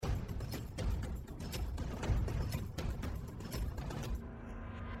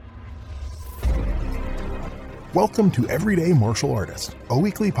Welcome to Everyday Martial Artist, a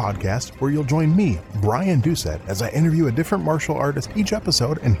weekly podcast where you'll join me, Brian Doucette, as I interview a different martial artist each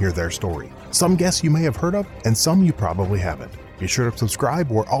episode and hear their story. Some guests you may have heard of, and some you probably haven't. Be sure to subscribe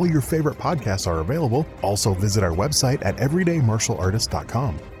where all your favorite podcasts are available. Also visit our website at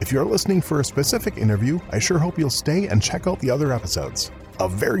everydaymartialartist.com. If you're listening for a specific interview, I sure hope you'll stay and check out the other episodes. A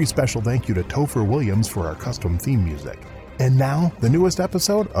very special thank you to Topher Williams for our custom theme music. And now, the newest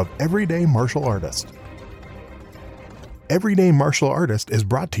episode of Everyday Martial Artist. Everyday Martial Artist is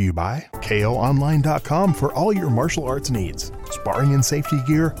brought to you by KOOnline.com for all your martial arts needs. Sparring and safety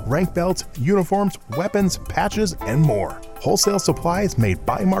gear, rank belts, uniforms, weapons, patches, and more. Wholesale supplies made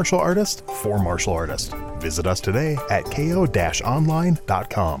by martial artists for martial artists. Visit us today at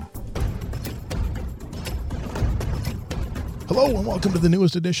KO-online.com. Hello and welcome to the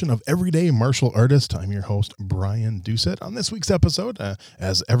newest edition of Everyday Martial Artist. I'm your host, Brian Doucette. On this week's episode,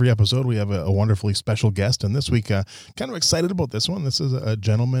 as every episode, we have a wonderfully special guest. And this week, kind of excited about this one. This is a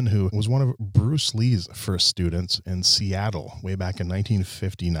gentleman who was one of Bruce Lee's first students in Seattle way back in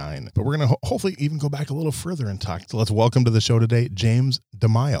 1959. But we're going to hopefully even go back a little further and talk. So let's welcome to the show today, James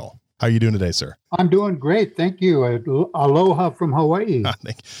DeMille. How are you doing today, sir? I'm doing great. Thank you. Aloha from Hawaii.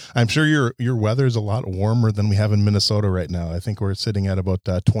 I'm sure your weather is a lot warmer than we have in Minnesota right now. I think we're sitting at about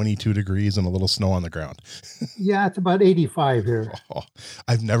 22 degrees and a little snow on the ground. Yeah, it's about 85 here. Oh,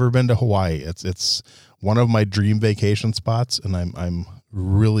 I've never been to Hawaii. It's one of my dream vacation spots, and I'm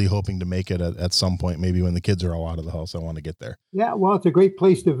really hoping to make it at some point, maybe when the kids are all out of the house. I want to get there. Yeah, well, it's a great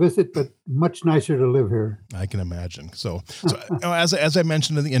place to visit, but much nicer to live here. I can imagine. So as I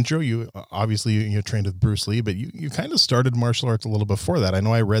mentioned in the intro, you obviously you're trained with Bruce Lee, but you kind of started martial arts a little before that. I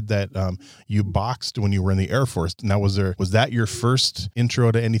know I read that you boxed when you were in the Air Force. Now, was that your first intro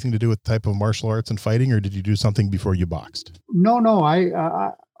to anything to do with type of martial arts and fighting, or did you do something before you boxed? No,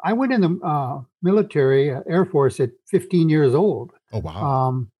 I went in the military, Air Force at 15 years old. Oh,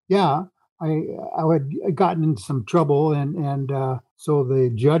 wow. Yeah, I had gotten in some trouble, and so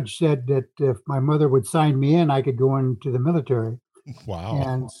the judge said that if my mother would sign me in, I could go into the military. Wow.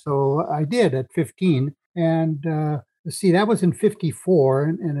 And so I did at 15. And see, that was in 54.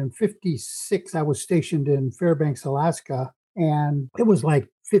 And in 56, I was stationed in Fairbanks, Alaska. And it was like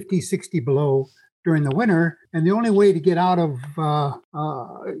 50, 60 below during the winter. And the only way to get out of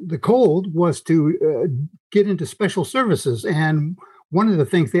the cold was to get into special services. And one of the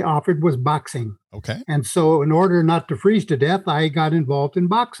things they offered was boxing. Okay. And so in order not to freeze to death, I got involved in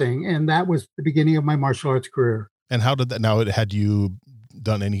boxing. And that was the beginning of my martial arts career. And how did that, now had you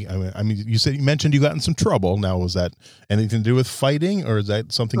done any, I mean, you mentioned you got in some trouble. Now, was that anything to do with fighting, or is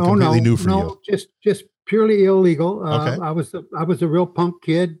that something completely new for you? No, just purely illegal. Okay. I was a real punk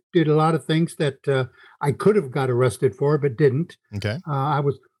kid, did a lot of things that I could have got arrested for, but didn't. Okay. I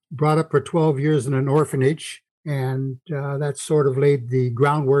was brought up for 12 years in an orphanage, and that sort of laid the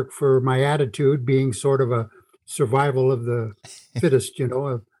groundwork for my attitude being sort of a survival of the fittest,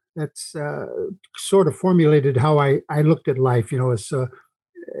 That's sort of formulated how I looked at life.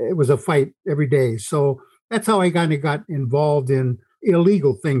 It was a fight every day. So that's how I kind of got involved in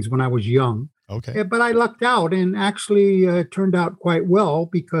illegal things when I was young. Okay. But I lucked out, and actually turned out quite well,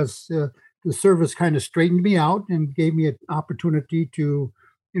 because the service kind of straightened me out and gave me an opportunity to,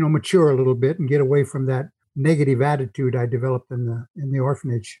 mature a little bit and get away from that negative attitude I developed in the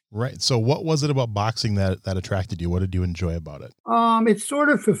orphanage. Right. So what was it about boxing that attracted you? What did you enjoy about it? It sort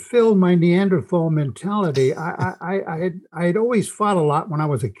of fulfilled my Neanderthal mentality. I had always fought a lot when I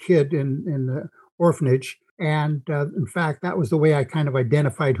was a kid in the orphanage. And in fact, that was the way I kind of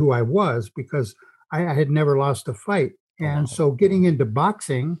identified who I was, because I had never lost a fight. And so getting into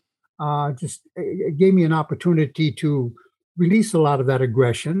boxing just it gave me an opportunity to release a lot of that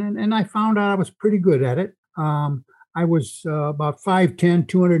aggression. And I found out I was pretty good at it. I was about 5'10",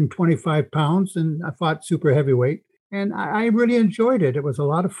 225 pounds, and I fought super heavyweight. And I really enjoyed it. It was a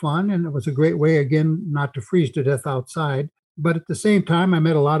lot of fun, and it was a great way, again, not to freeze to death outside. But at the same time, I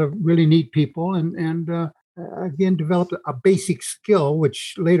met a lot of really neat people, and again, developed a basic skill,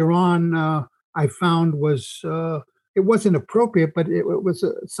 which later on I found was, it wasn't appropriate, but it was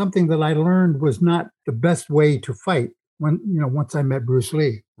something that I learned was not the best way to fight once I met Bruce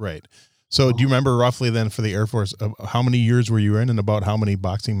Lee. Right. So do you remember roughly then for the Air Force, how many years were you in, and about how many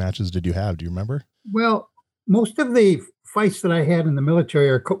boxing matches did you have? Do you remember? Well, most of the fights that I had in the military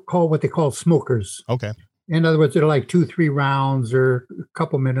are called what they call smokers. Okay. In other words, they're like 2-3 rounds or a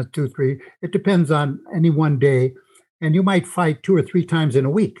couple minutes, 2-3. It depends on any one day. And you might fight 2 or 3 times in a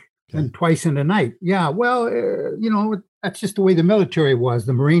week. Okay. And twice in a night. Yeah, well, that's just the way the military was.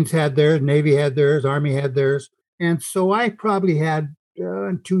 The Marines had theirs, Navy had theirs, Army had theirs. And so I probably had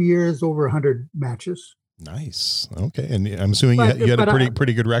in 2 years over 100 matches. Nice. Okay. And I'm assuming But you had a but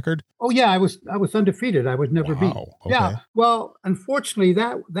pretty good record. oh yeah, I was undefeated. I was never beat. Wow. Yeah. Okay. Well, unfortunately,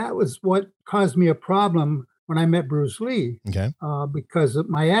 that was what caused me a problem when I met Bruce Lee, Okay. because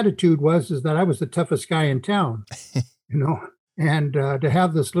my attitude is that I was the toughest guy in town, you know, and to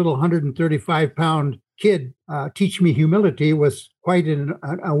have this little 135-pound kid teach me humility was quite an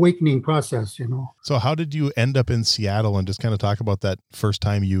awakening process, you know. So how did you end up in Seattle, and just kind of talk about that first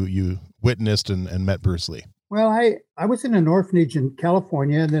time you witnessed and met Bruce Lee? Well, I was in an orphanage in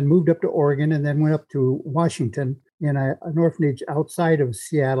California and then moved up to Oregon and then went up to Washington in an orphanage outside of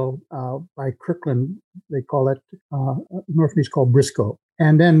Seattle by Kirkland. They call it an orphanage called Briscoe.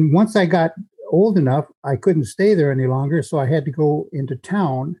 And then once I got old enough, I couldn't stay there any longer. So I had to go into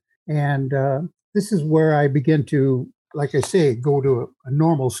town. And this is where I began to, like I say, go to a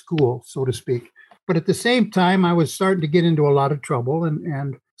normal school, so to speak. But at the same time, I was starting to get into a lot of trouble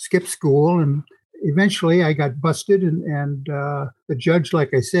and skip school. And eventually I got busted, and the judge, like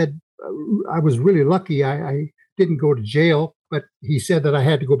I said, I was really lucky. I didn't go to jail, but he said that I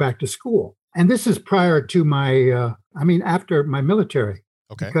had to go back to school. And this is prior to after my military.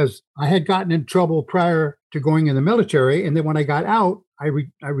 Okay. Because I had gotten in trouble prior to going in the military. And then when I got out, I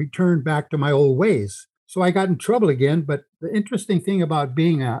returned back to my old ways. So I got in trouble again. But the interesting thing about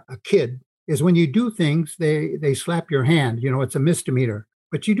being a kid is when you do things, they slap your hand. You know, it's a misdemeanor.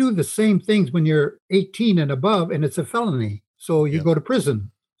 But you do the same things when you're 18 and above, and it's a felony. So you go to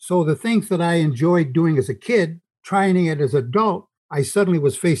prison. So the things that I enjoyed doing as a kid, trying it as an adult, I suddenly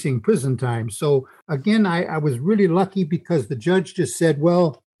was facing prison time. So again, I was really lucky because the judge just said,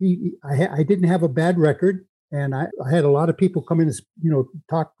 well, I didn't have a bad record. And I had a lot of people come in and,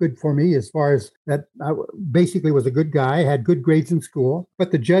 talk good for me as far as that. I basically was a good guy, had good grades in school,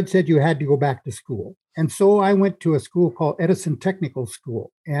 but the judge said you had to go back to school. And so I went to a school called Edison Technical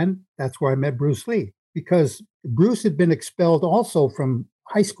School. And that's where I met Bruce Lee, because Bruce had been expelled also from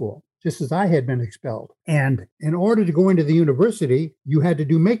high school, just as I had been expelled. And in order to go into the university, you had to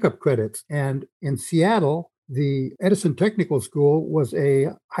do makeup credits. And in Seattle, the Edison Technical School was a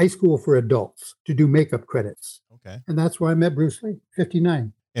high school for adults to do makeup credits. Okay. And that's where I met Bruce Lee,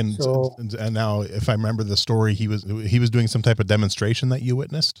 59. And so, and now, if I remember the story, he was doing some type of demonstration that you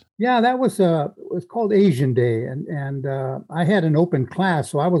witnessed. Yeah, that was it was called Asian Day, and I had an open class,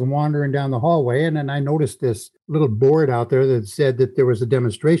 so I was wandering down the hallway, and then I noticed this little board out there that said that there was a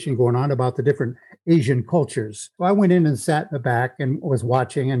demonstration going on about the different Asian cultures. So I went in and sat in the back and was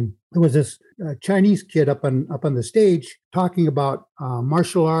watching, and there was this Chinese kid up on the stage talking about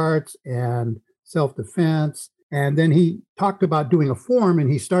martial arts and self-defense. And then he talked about doing a form, and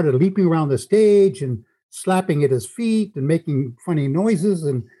he started leaping around the stage and slapping at his feet and making funny noises.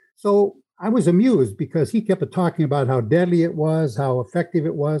 And so I was amused because he kept talking about how deadly it was, how effective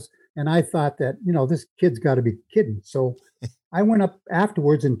it was. And I thought that, this kid's got to be kidding. So I went up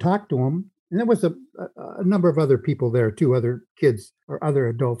afterwards and talked to him. And there was a number of other people there too, other kids or other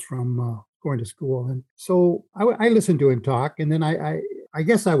adults from going to school. And so I listened to him talk, and then I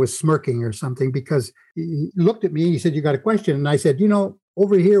guess I was smirking or something, because he looked at me and he said, "You got a question?" And I said,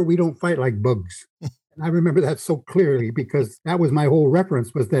 over here, we don't fight like bugs. And I remember that so clearly, because that was my whole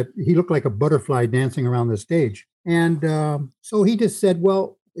reference, was that he looked like a butterfly dancing around the stage. And so he just said,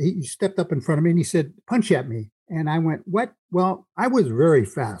 well, he stepped up in front of me and he said, "Punch at me." And I went, "What?" Well, I was very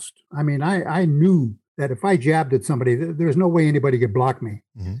fast. I mean, I knew that if I jabbed at somebody, there's no way anybody could block me.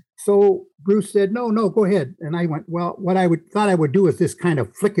 Mm-hmm. So Bruce said, no, go ahead. And I went, well, what I thought I would do is just kind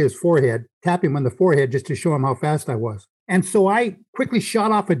of flick his forehead, tap him on the forehead just to show him how fast I was. And so I quickly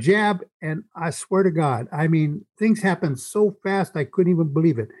shot off a jab, and I swear to God, I mean, things happened so fast I couldn't even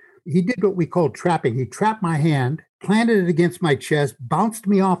believe it. He did what we call trapping. He trapped my hand, planted it against my chest, bounced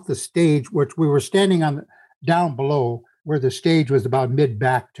me off the stage, which we were standing on down below, where the stage was about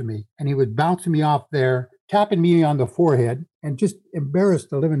mid-back to me. And he was bouncing me off there, tapping me on the forehead, and just embarrassed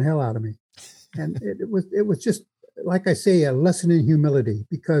the living hell out of me. And it was just, like I say, a lesson in humility,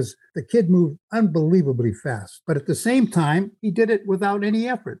 because the kid moved unbelievably fast. But at the same time, he did it without any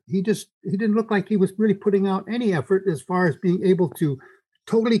effort. He didn't look like he was really putting out any effort as far as being able to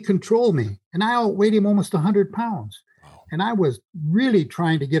totally control me. And I outweighed him almost 100 pounds. And I was really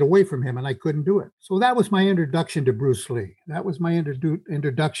trying to get away from him, and I couldn't do it. So that was my introduction to Bruce Lee. That was my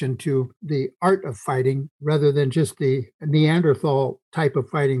introduction to the art of fighting, rather than just the Neanderthal type of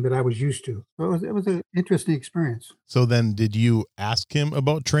fighting that I was used to. So it was an interesting experience. So then did you ask him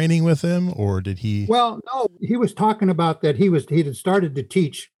about training with him, or did he? Well, no, he was talking about that he had started to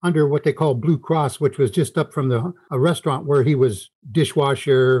teach under what they call Blue Cross, which was just up from a restaurant where he was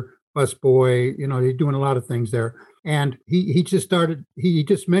dishwasher, busboy. He's doing a lot of things there. And he just started. He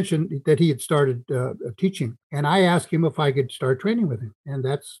just mentioned that he had started teaching, and I asked him if I could start training with him, and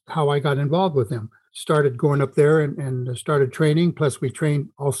that's how I got involved with him. Started going up there and started training. Plus, we trained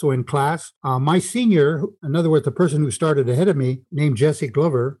also in class. My senior, in other words, the person who started ahead of me, named Jesse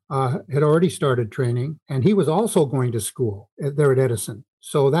Glover, had already started training, and he was also going to school there at Edison.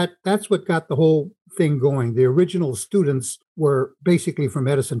 So that's what got the whole thing going. The original students were basically from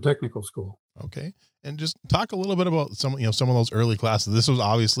Edison Technical School. Okay. And just talk a little bit about some of those early classes. This was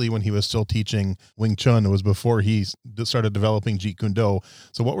obviously when he was still teaching Wing Chun. It was before he started developing Jeet Kune Do.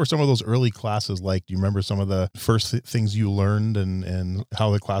 So what were some of those early classes like? Do you remember some of the first things you learned and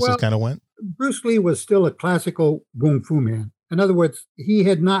how the classes kind of went? Bruce Lee was still a classical Kung Fu man. In other words, he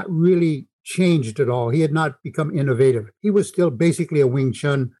had not really changed at all. He had not become innovative. He was still basically a Wing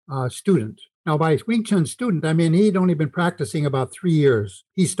Chun student. Now, by Wing Chun student, I mean, he'd only been practicing about 3 years.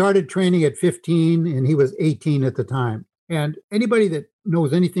 He started training at 15 and he was 18 at the time. And anybody that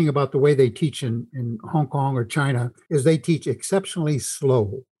knows anything about the way they teach in Hong Kong or China is they teach exceptionally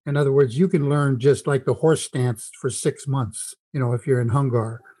slow. In other words, you can learn just like the horse stance for 6 months, if you're in Hung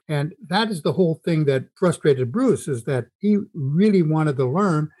Gar. And that is the whole thing that frustrated Bruce, is that he really wanted to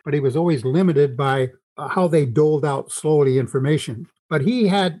learn, but he was always limited by how they doled out slowly information. But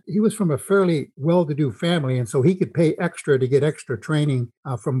he was from a fairly well-to-do family, and so he could pay extra to get extra training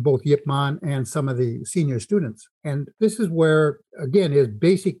from both Yip Man and some of the senior students. And this is where, again, his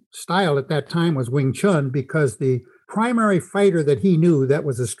basic style at that time was Wing Chun, because the primary fighter that he knew that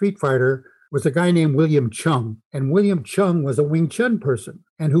was a street fighter was a guy named William Chung. And William Chung was a Wing Chun person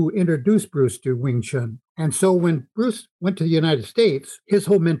and who introduced Bruce to Wing Chun. And so when Bruce went to the United States, his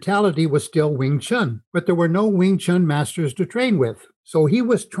whole mentality was still Wing Chun, but there were no Wing Chun masters to train with. So he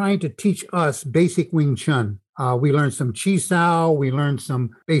was trying to teach us basic Wing Chun. We learned some Chi Sao, we learned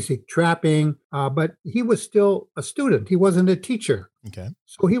some basic trapping, but he was still a student. He wasn't a teacher. Okay.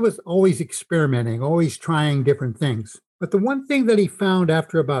 So he was always experimenting, always trying different things. But the one thing that he found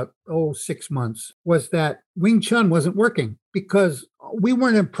after about 6 months was that Wing Chun wasn't working, because we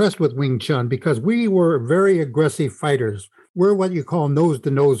weren't impressed with Wing Chun because we were very aggressive fighters. We're what you call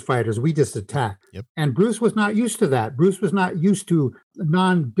nose-to-nose fighters. We just attack. Yep. And Bruce was not used to that. Bruce was not used to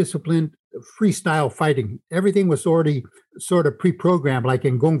non-disciplined freestyle fighting. Everything was already sort of pre-programmed, like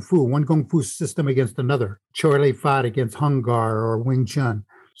in Kung Fu, one Kung Fu system against another. Choi Li Fat against Hung Gar or Wing Chun.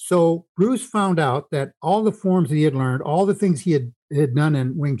 So Bruce found out that all the forms that he had learned, all the things he had done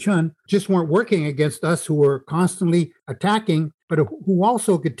in Wing Chun just weren't working against us who were constantly attacking, but who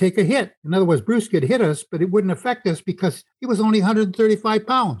also could take a hit. In other words, Bruce could hit us, but it wouldn't affect us because he was only 135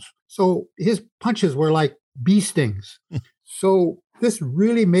 pounds. So his punches were like bee stings. So this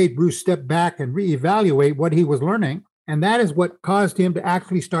really made Bruce step back and reevaluate what he was learning. And that is what caused him to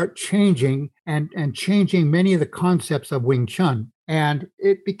actually start changing and changing many of the concepts of Wing Chun. And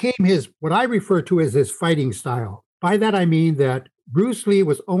it became what I refer to as his fighting style. By that, I mean that Bruce Lee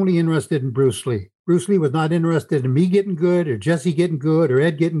was only interested in Bruce Lee. Bruce Lee was not interested in me getting good or Jesse getting good or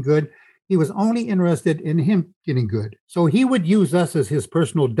Ed getting good. He was only interested in him getting good. So he would use us as his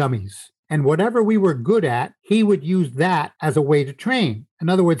personal dummies. And whatever we were good at, he would use that as a way to train. In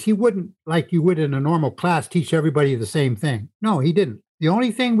other words, he wouldn't, like you would in a normal class, teach everybody the same thing. No, he didn't. The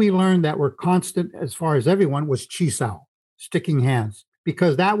only thing we learned that were constant as far as everyone was Chi Sao, sticking hands,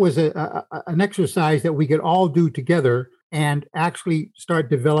 because that was an exercise that we could all do together and actually start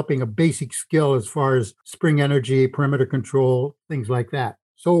developing a basic skill as far as spring energy, perimeter control, things like that.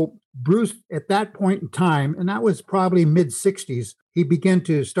 So Bruce, at that point in time, and that was probably mid-60s, he began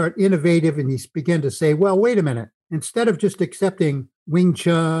to start innovative, and he began to say, well, wait a minute. Instead of just accepting Wing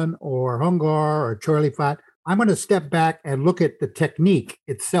Chun or Hung Gar or Choi Li Fat, I'm going to step back and look at the technique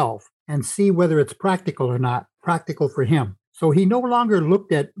itself and see whether it's practical or not, practical for him. So he no longer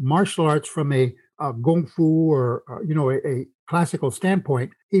looked at martial arts from a Kung Fu or a classical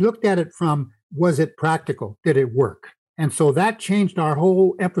standpoint. He looked at it from, was it practical? Did it work? And so that changed our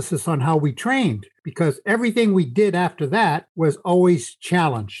whole emphasis on how we trained, because everything we did after that was always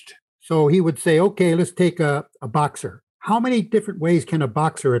challenged. So he would say, okay, let's take a boxer. How many different ways can a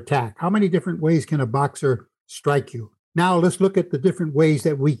boxer attack? How many different ways can a boxer strike you? Now let's look at the different ways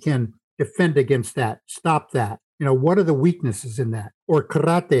that we can defend against that, stop that. What are the weaknesses in that? Or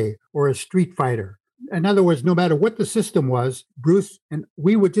karate or a street fighter. In other words, no matter what the system was, Bruce and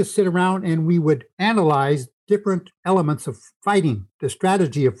we would just sit around and we would analyze different elements of fighting, the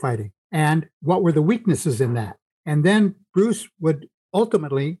strategy of fighting, and what were the weaknesses in that. And then Bruce would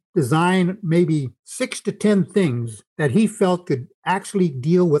ultimately design maybe 6 to 10 things that he felt could actually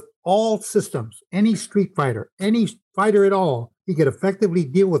deal with all systems, any street fighter, any fighter at all. he could effectively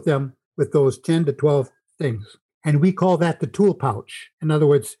deal with them with those 10 to 12 things. And we call that the tool pouch. In other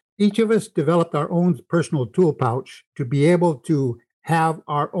words, each of us developed our own personal tool pouch to be able to have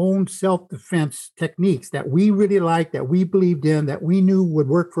our own self-defense techniques that we really liked, that we believed in, that we knew would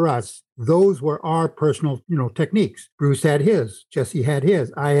work for us. Those were our personal, techniques. Bruce had his, Jesse had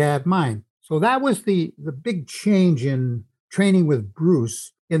his, I had mine. So that was the big change in training with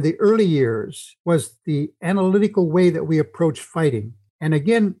Bruce in the early years, was the analytical way that we approached fighting. And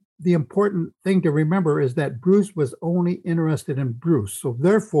again, the important thing to remember is that Bruce was only interested in Bruce. So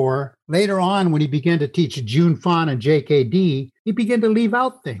therefore, later on, when he began to teach June Fan and JKD, he began to leave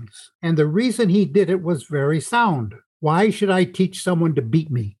out things. And the reason he did it was very sound. Why should I teach someone to beat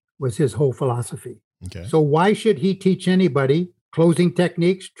me? Was his whole philosophy. Okay. So why should he teach anybody closing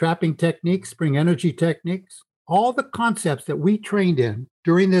techniques, trapping techniques, spring energy techniques? All the concepts that we trained in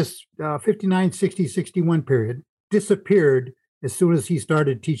during this 59, 60, 61 period disappeared as soon as he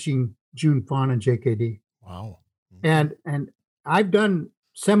started teaching June Fan and JKD. Wow. And I've done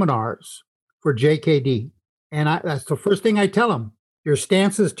seminars for JKD, and that's the first thing I tell them. Your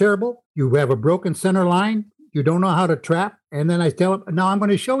stance is terrible. You have a broken center line. You don't know how to trap. And then I tell them, now I'm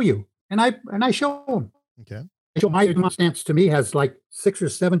going to show you. And I show them. Okay. I show my stance to me has like 6 or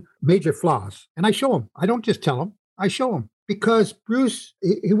 7 major flaws. And I show them. I don't just tell them. I show them. Because Bruce,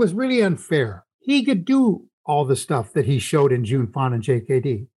 he was really unfair. He could do all the stuff that he showed in June Fan and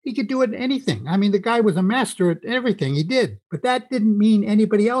JKD. He could do it in anything. I mean, the guy was a master at everything he did. But that didn't mean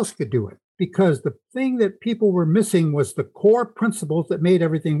anybody else could do it. Because the thing that people were missing was the core principles that made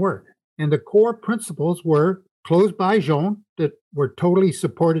everything work. And the core principles were closed by Jean, that were totally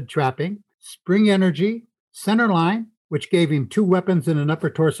supported trapping, spring energy, center line, which gave him 2 weapons and an upper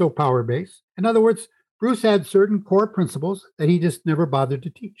torso power base. In other words, Bruce had certain core principles that he just never bothered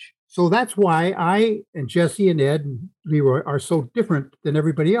to teach. So that's why I and Jesse and Ed and Leroy are so different than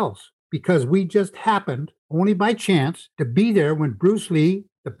everybody else, because we just happened, only by chance, to be there when Bruce Lee,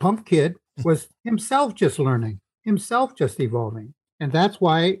 the pump kid, was himself just learning, himself just evolving. And that's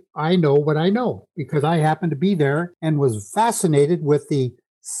why I know what I know, because I happened to be there and was fascinated with the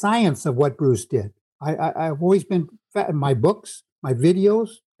science of what Bruce did. I've always been, my books, my videos,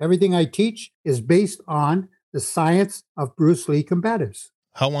 everything I teach is based on the science of Bruce Lee combatives.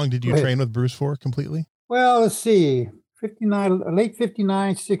 How long did you train with Bruce for completely? Well, let's see, 59, late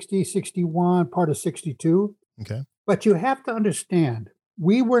 59, 60, 61, part of 62. Okay. But you have to understand,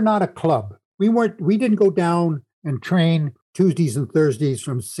 we were not a club. We didn't go down and train Tuesdays and Thursdays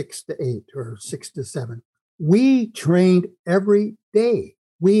from 6 to 8 or 6 to 7. We trained every day.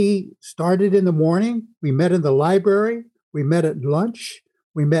 We started in the morning. We met in the library. We met at lunch.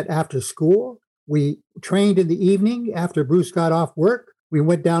 We met after school. We trained in the evening after Bruce got off work. We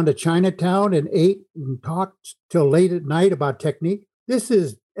went down to Chinatown and ate and talked till late at night about technique. This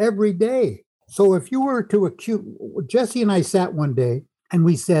is every day. So if you were to Jesse and I sat one day and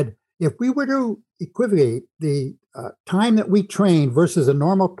we said, if we were to equivocate the time that we trained versus a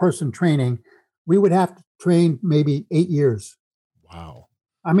normal person training, we would have to train maybe 8 years. Wow.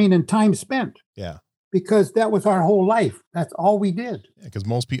 I mean, in time spent. Yeah. Because that was our whole life. That's all we did. Yeah, because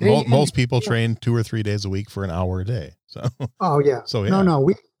most people train 2 or 3 days a week for an hour a day. So. Oh yeah. So yeah. No,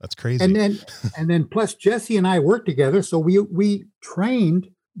 that's crazy. And then plus Jesse and I worked together, so we trained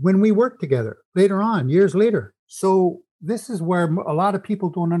when we worked together later on, years later. So this is where a lot of people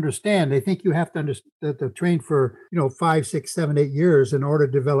don't understand. They think you have to train for 5, 6, 7, 8 years in order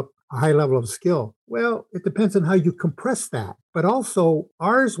to develop a high level of skill. Well, it depends on how you compress that. But also,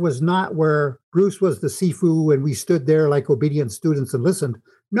 ours was not where Bruce was the Sifu and we stood there like obedient students and listened.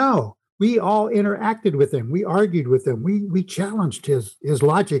 No, we all interacted with him. We argued with him. We challenged his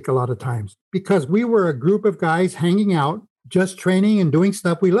logic a lot of times because we were a group of guys hanging out, just training and doing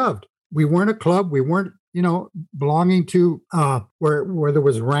stuff we loved. We weren't a club. We weren't, belonging to where there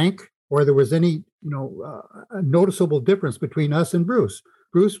was rank or there was any, a noticeable difference between us and Bruce.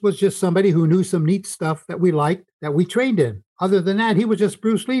 Bruce was just somebody who knew some neat stuff that we liked, that we trained in. Other than that, he was just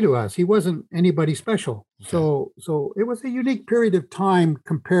Bruce Lee to us. He wasn't anybody special. Okay. So it was a unique period of time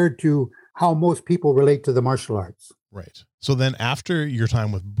compared to how most people relate to the martial arts. Right. So then after your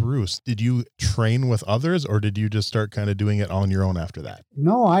time with Bruce, did you train with others or did you just start kind of doing it on your own after that?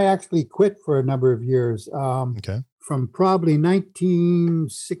 No, I actually quit for a number of years. From probably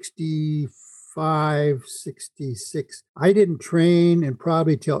 1965, 66. I didn't train in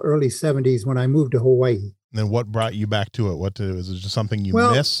probably till early 70s when I moved to Hawaii. And then what brought you back to it? Was it just something you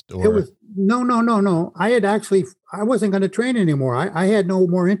missed? Or? It was no. I wasn't going to train anymore. I had no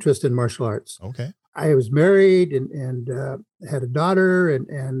more interest in martial arts. Okay. I was married and had a daughter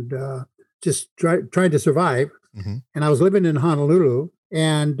and just trying to survive. and I was living in Honolulu,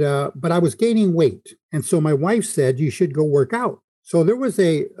 and but I was gaining weight. And so my wife said, you should go work out. So there was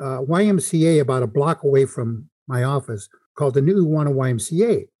a YMCA about a block away from my office called the New Nu'uanu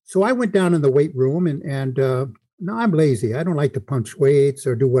YMCA. So I went down in the weight room, and no, I'm lazy. I don't like to punch weights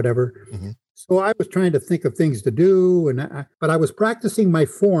or do whatever. So I was trying to think of things to do, but I was practicing my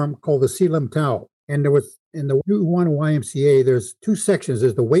form called the Silam Tao. And there was, in the New Nu'uanu YMCA, there's two sections.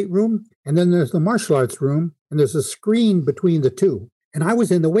 There's the weight room, and then there's the martial arts room, and there's a screen between the two. And I was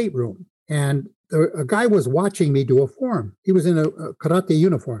in the weight room, and a guy was watching me do a form. He was in a karate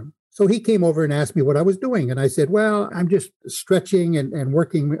uniform. So he came over and asked me what I was doing. And I said, well, I'm just stretching and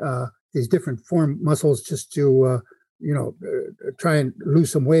working these different form muscles just to, try and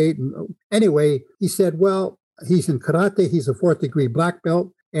lose some weight. And anyway, he said, well, he's in karate. He's a 4th degree black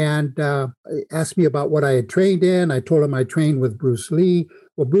belt. And asked me about what I had trained in. I told him I trained with Bruce Lee.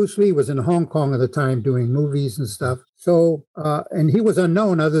 Well, Bruce Lee was in Hong Kong at the time doing movies and stuff. So, and he was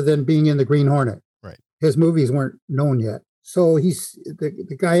unknown other than being in the Green Hornet. Right. His movies weren't known yet. So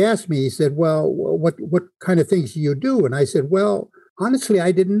the guy asked me, he said, well, what kind of things do you do? And I said, well, honestly,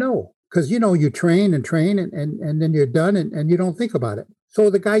 I didn't know. Because, you train and then you're done and you don't think about it. So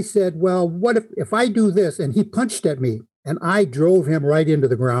the guy said, well, what if I do this? And he punched at me and I drove him right into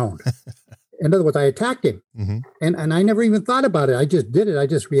the ground. In other words, I attacked him. And I never even thought about it. I just did it. I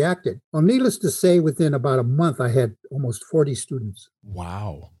just reacted. Well, needless to say, within about a month, I had almost 40 students.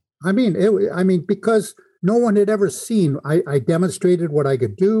 Wow. I mean, because no one had ever seen. I demonstrated what I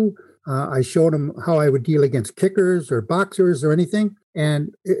could do. I showed them how I would deal against kickers or boxers or anything.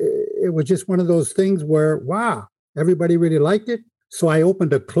 And it was just one of those things where, wow, everybody really liked it. So I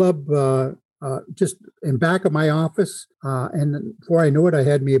opened a club just in back of my office. And before I knew it, I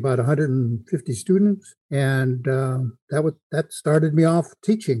had me about 150 students. And that started me off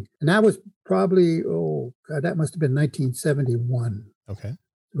teaching. And that was probably, that must have been 1971. Okay.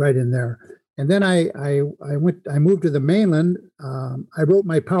 Right in there. And then I moved to the mainland. I wrote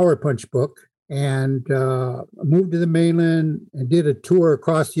my Power Punch book and moved to the mainland and did a tour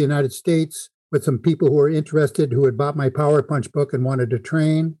across the United States with some people who were interested, who had bought my Power Punch book and wanted to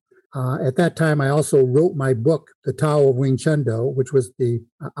train. At that time, I also wrote my book, The Tao of Wing Chun Do, which was the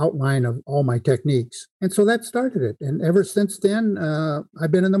outline of all my techniques. And so that started it. And ever since then,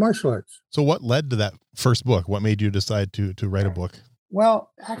 I've been in the martial arts. So what led to that first book? What made you decide to write a book?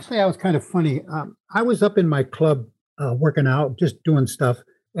 Well, actually, I was kind of funny. I was up in my club working out, just doing stuff.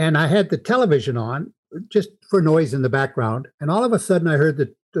 And I had the television on just for noise in the background. And all of a sudden, I heard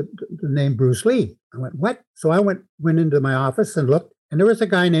the name Bruce Lee. I went, what? So I went into my office and looked. And there was a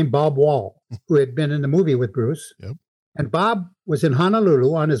guy named Bob Wall who had been in the movie with Bruce. Yep. And Bob was in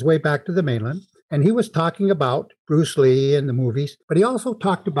Honolulu on his way back to the mainland. And he was talking about Bruce Lee and the movies. But he also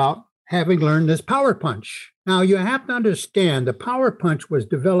talked about having learned this Power Punch. Now, you have to understand, the Power Punch was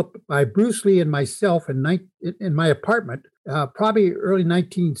developed by Bruce Lee and myself in my apartment, probably early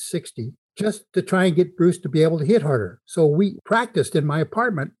 1960, just to try and get Bruce to be able to hit harder. So we practiced in my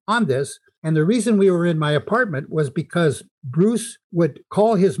apartment on this. And the reason we were in my apartment was because Bruce would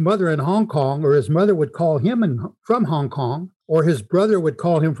call his mother in Hong Kong, or his mother would call him from Hong Kong, or his brother would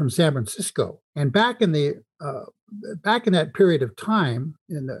call him from San Francisco. And back in that period of time,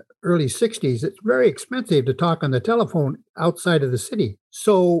 in the early 60s, it's very expensive to talk on the telephone outside of the city.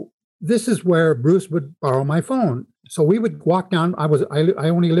 So this is where Bruce would borrow my phone. So we would walk down. I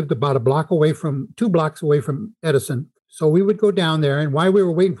only lived about 2 blocks away from Edison. So we would go down there, and while we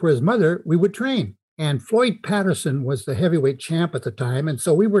were waiting for his mother, we would train. And Floyd Patterson was the heavyweight champ at the time. And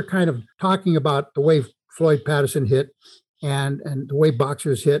so we were kind of talking about the way Floyd Patterson hit and the way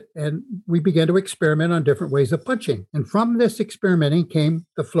boxers hit. And we began to experiment on different ways of punching. And from this experimenting came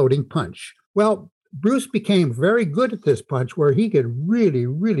the floating punch. Well, Bruce became very good at this punch, where he could really,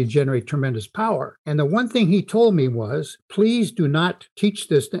 really generate tremendous power. And the one thing he told me was, please do not teach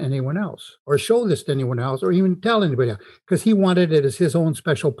this to anyone else, or show this to anyone else, or even tell anybody else, because he wanted it as his own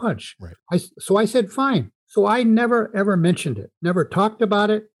special punch. Right. So I said, fine. So I never, ever mentioned it, never talked about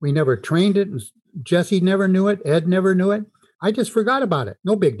it. We never trained it. And Jesse never knew it. Ed never knew it. I just forgot about it.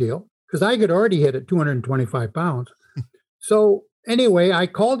 No big deal, because I could already hit at 225 pounds. So anyway, I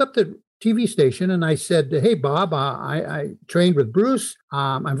called up the TV station and I said, hey, Bob, I trained with Bruce.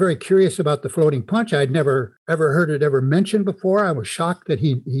 I'm very curious about the floating punch. I'd never ever heard it ever mentioned before. I was shocked that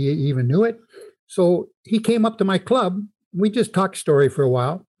he even knew it. So he came up to my club. We just talked story for a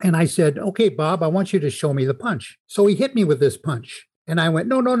while. And I said, okay, Bob, I want you to show me the punch. So he hit me with this punch. And I went,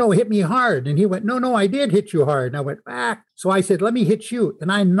 no, hit me hard. And he went, no, I did hit you hard. And I went, back. So I said, let me hit you.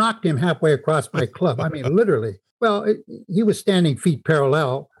 And I knocked him halfway across my club. I mean, literally. Well, he was standing feet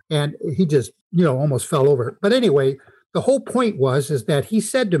parallel. and he just, almost fell over. But anyway, the whole point is that he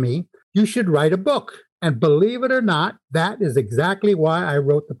said to me, you should write a book. And believe it or not, that is exactly why I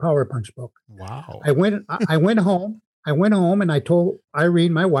wrote the Power Punch book. Wow. I went home and I told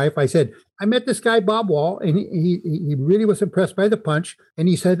Irene, my wife, I said, I met this guy, Bob Wall, and he really was impressed by the punch. And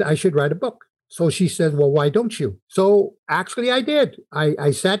he said, I should write a book. So she said, well, why don't you? So actually I did.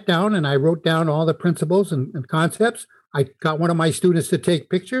 I sat down and I wrote down all the principles and concepts. I got one of my students to take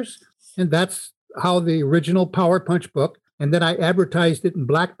pictures. And that's how the original Power Punch book. And then I advertised it in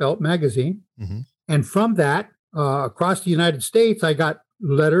Black Belt magazine. Mm-hmm. And from that, across the United States, I got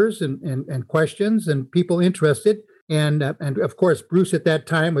letters and questions and people interested. And of course, Bruce at that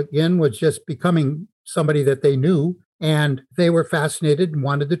time, again, was just becoming somebody that they knew. And they were fascinated and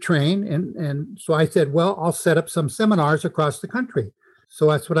wanted to train. And so I said, well, I'll set up some seminars across the country. So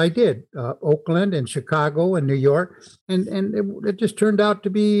that's what I did, Oakland and Chicago and New York. And it just turned out to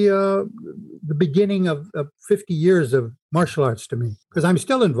be the beginning of 50 years of martial arts to me, because I'm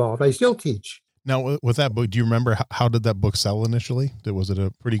still involved. I still teach. Now, with that book, do you remember how did that book sell initially? Was it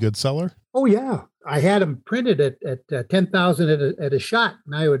a pretty good seller? Oh, yeah. I had them printed at 10,000 at a shot,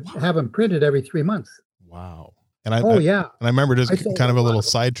 and I would have them printed every 3 months. Wow. And I remember just kind of a little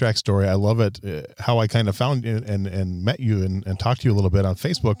sidetrack story. I love it. How I kind of found you and met you and talked to you a little bit on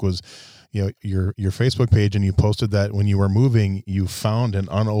Facebook was, your Facebook page, and you posted that when you were moving, you found an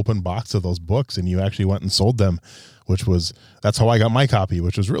unopened box of those books and you actually went and sold them, that's how I got my copy,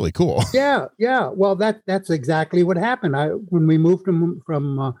 which was really cool. Yeah. Well, that's exactly what happened. When we moved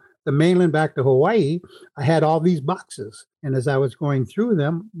from the mainland back to Hawaii, I had all these boxes, and as I was going through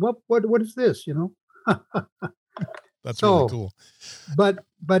them, what is this? That's really cool. But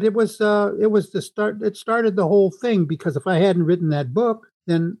it was the start. It started the whole thing, because if I hadn't written that book,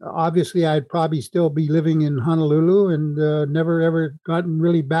 then obviously I'd probably still be living in Honolulu and never ever gotten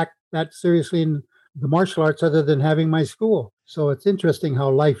really back that seriously in the martial arts, other than having my school. So it's interesting how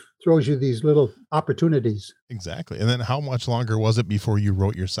life throws you these little opportunities. Exactly. And then how much longer was it before you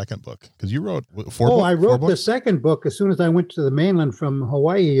wrote your second book? Because you wrote four books. I wrote the second book as soon as I went to the mainland from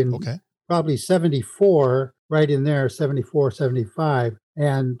Hawaii in probably 74, right in there, 74, 75.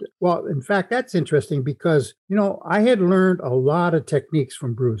 And well, in fact, that's interesting because, I had learned a lot of techniques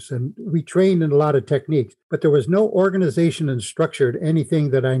from Bruce, and we trained in a lot of techniques, but there was no organization and structure to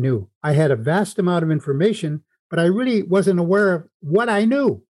anything that I knew. I had a vast amount of information, but I really wasn't aware of what I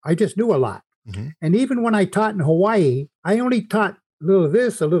knew. I just knew a lot. Mm-hmm. And even when I taught in Hawaii, I only taught a little of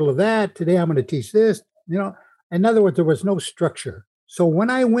this, a little of that. Today I'm going to teach this. In other words, there was no structure. So when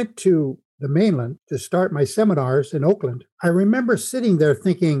I went to the mainland to start my seminars in Oakland, I remember sitting there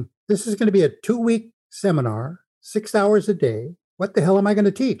thinking, this is going to be a 2-week seminar, 6 hours a day. What the hell am I going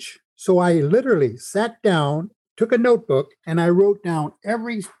to teach? So I literally sat down, took a notebook, and I wrote down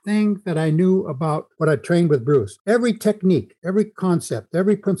everything that I knew about what I trained with Bruce, every technique, every concept,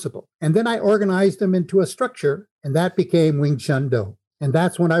 every principle. And then I organized them into a structure, and that became Wing Chun Do. And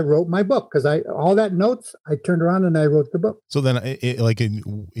that's when I wrote my book, because all that notes, I turned around and I wrote the book. So then,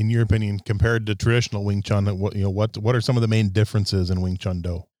 in your opinion, compared to traditional Wing Chun, what are some of the main differences in Wing Chun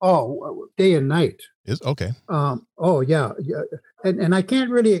Do? Oh, day and night. Is okay. Yeah. And I can't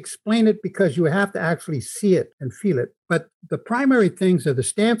really explain it because you have to actually see it and feel it. But the primary things are the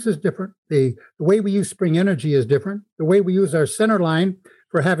stance is different. The way we use spring energy is different. The way we use our center line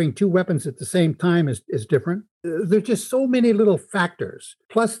for having two weapons at the same time is different. There's just so many little factors.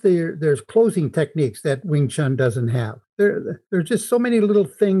 Plus, there's closing techniques that Wing Chun doesn't have. There's just so many little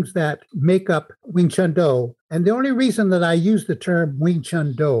things that make up Wing Chun Do. And the only reason that I use the term Wing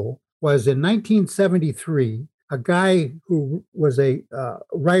Chun Do was in 1973, a guy who was a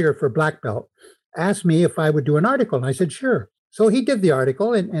writer for Black Belt asked me if I would do an article. And I said, sure. So he did the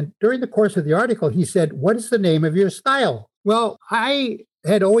article. And during the course of the article, he said, what is the name of your style? Well, I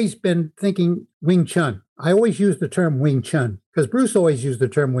had always been thinking Wing Chun. I always used the term Wing Chun because Bruce always used the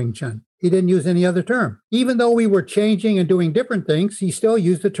term Wing Chun. He didn't use any other term. Even though we were changing and doing different things, he still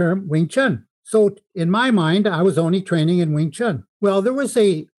used the term Wing Chun. So in my mind, I was only training in Wing Chun. Well, there was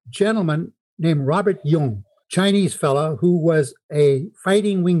a gentleman named Robert Yung, Chinese fella, who was a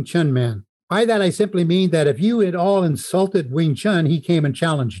fighting Wing Chun man. By that, I simply mean that if you at all insulted Wing Chun, he came and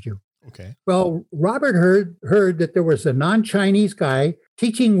challenged you. Okay. Well, Robert heard that there was a non-Chinese guy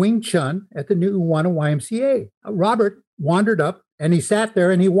teaching Wing Chun at the New Nuuanu YMCA. Robert wandered up and he sat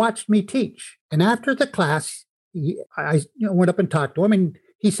there and he watched me teach. And after the class, I went up and talked to him and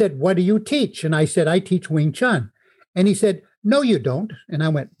he said, what do you teach? And I said, I teach Wing Chun. And he said, no, you don't. And I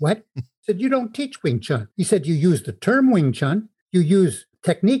went, what? He said, you don't teach Wing Chun. He said, you use the term Wing Chun. You use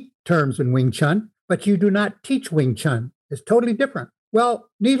technique terms in Wing Chun, but you do not teach Wing Chun. It's totally different. Well,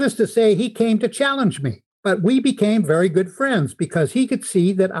 needless to say, he came to challenge me. But we became very good friends because he could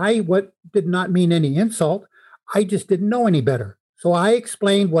see that what did not mean any insult. I just didn't know any better. So I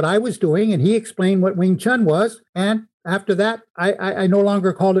explained what I was doing and he explained what Wing Chun was. And after that, I no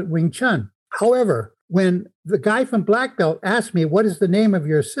longer called it Wing Chun. However, when the guy from Black Belt asked me, what is the name of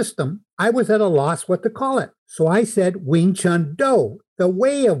your system? I was at a loss what to call it. So I said Wing Chun Do, the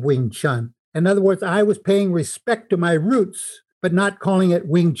way of Wing Chun. In other words, I was paying respect to my roots, but not calling it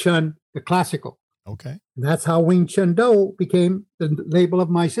Wing Chun, the classical. Okay. And that's how Wing Chun Do became the label of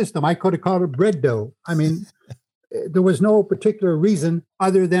my system. I could have called it bread dough. I mean, there was no particular reason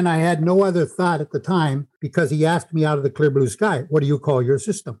other than I had no other thought at the time because he asked me out of the clear blue sky, what do you call your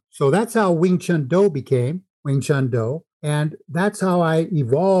system? So that's how Wing Chun Do became Wing Chun Do. And that's how I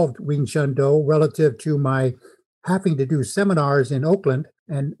evolved Wing Chun Do relative to my having to do seminars in Oakland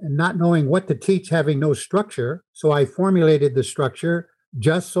and not knowing what to teach, having no structure. So I formulated the structure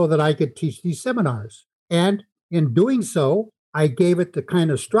just so that I could teach these seminars. And in doing so, I gave it the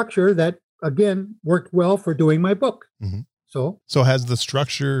kind of structure that, again, worked well for doing my book. Mm-hmm. So has the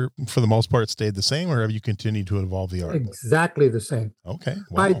structure, for the most part, stayed the same, or have you continued to evolve the art? Exactly the same. Okay.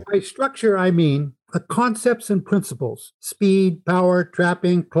 Wow. By structure, I mean the concepts and principles, speed, power,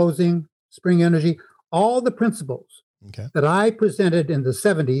 trapping, closing, spring energy, all the principles that I presented in the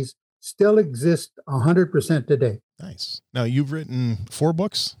 70s still exist 100% today. Nice. Now, you've written 4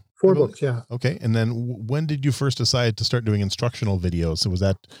 books? 4 books, yeah. Okay. And then when did you first decide to start doing instructional videos? So was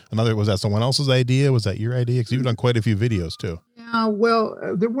that someone else's idea? Was that your idea? Because you've done quite a few videos too. Yeah, well,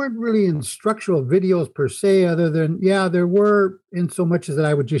 there weren't really instructional videos per se, other than, there were in so much as that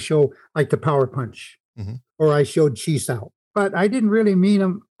I would just show like the power punch or I showed Chi Sao. But I didn't really mean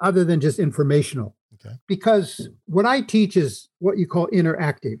them other than just informational. Okay. Because what I teach is what you call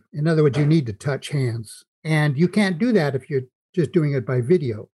interactive. In other words, you need to touch hands. And you can't do that if you're just doing it by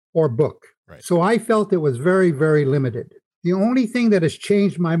video or book. Right. So I felt it was very, very limited. The only thing that has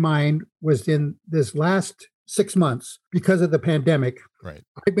changed my mind was in this last 6 months because of the pandemic. Right.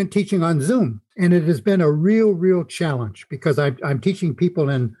 I've been teaching on Zoom, and it has been a real challenge because I'm teaching people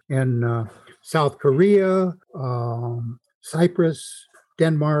in South Korea, Cyprus,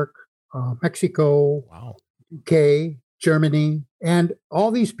 Denmark, Mexico, UK, Germany, and all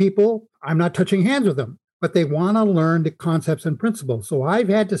these people, I'm not touching hands with them, but they want to learn the concepts and principles. So I've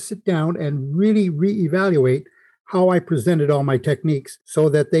had to sit down and really reevaluate how I presented all my techniques so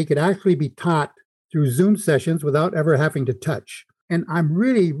that they could actually be taught through Zoom sessions without ever having to touch. And I'm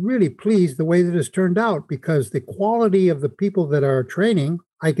really pleased the way that it's turned out because the quality of the people that are training,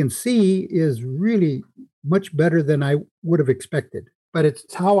 I can see is really much better than I would have expected. But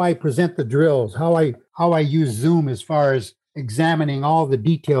it's how I present the drills, how I use Zoom as far as examining all the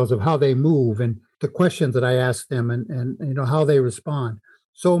details of how they move and the questions that I ask them and how they respond.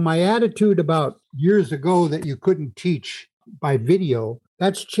 So my attitude about years ago that you couldn't teach by video,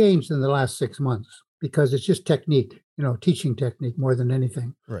 that's changed in the last 6 months because it's just technique, teaching technique more than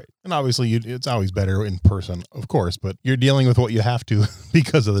anything. Right. And obviously it's always better in person, of course, but you're dealing with what you have to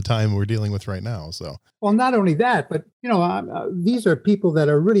because of the time we're dealing with right now. So, well, not only that, but, these are people that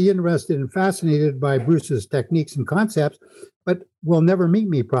are really interested and fascinated by Bruce's techniques and concepts, but will never meet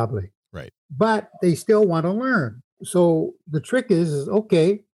me probably. Right. But they still want to learn. So the trick is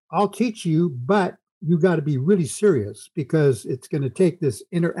okay, I'll teach you, but you got to be really serious because it's going to take this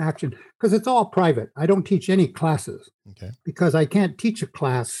interaction because it's all private. I don't teach any classes because I can't teach a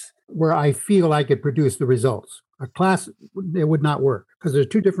class where I feel I could produce the results. A class, it would not work because there's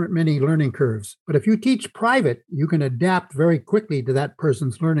 2 different mini learning curves. But if you teach private, you can adapt very quickly to that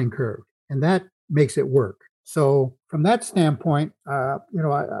person's learning curve, and that makes it work. So from that standpoint,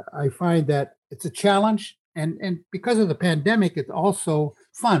 I find that it's a challenge. And because of the pandemic, it's also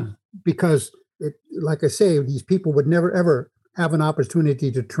fun because, like I say, these people would never, ever have an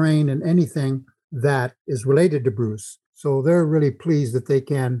opportunity to train in anything that is related to Bruce. So they're really pleased that they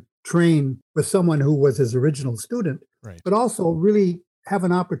can train with someone who was his original student, but also really have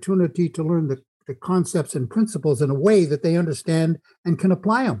an opportunity to learn the concepts and principles in a way that they understand and can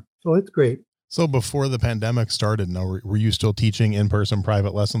apply them. So it's great. So before the pandemic started, now were you still teaching in-person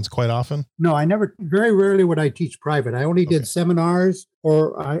private lessons quite often? No, very rarely would I teach private. I only did seminars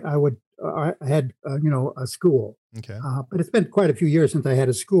or I had a school. Okay. But it's been quite a few years since I had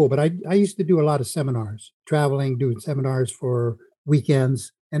a school, but I used to do a lot of seminars, traveling, doing seminars for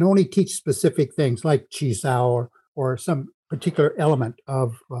weekends and only teach specific things like Chi Sao or some particular element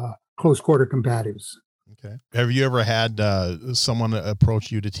of close quarter combatives. Okay. Have you ever had someone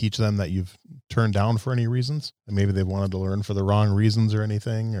approach you to teach them that you've turned down for any reasons? And maybe they wanted to learn for the wrong reasons or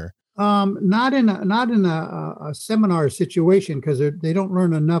anything? Or Not in a seminar situation because they don't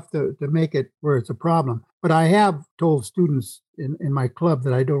learn enough to make it where it's a problem. But I have told students in my club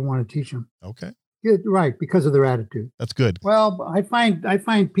that I don't want to teach them. Okay. Yeah, right, because of their attitude. That's good. Well, I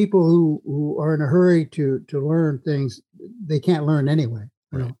find people who are in a hurry to learn things, they can't learn anyway.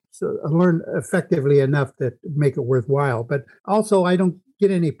 Right. So learn effectively enough that make it worthwhile. But also, I don't get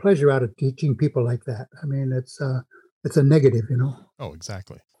any pleasure out of teaching people like that. I mean, it's a negative, Oh,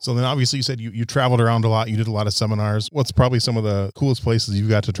 exactly. So then obviously you said you traveled around a lot. You did a lot of seminars. What's probably some of the coolest places you've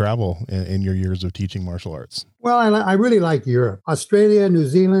got to travel in your years of teaching martial arts? Well, I really like Europe, Australia, New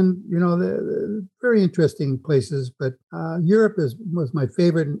Zealand, they're very interesting places, but Europe was my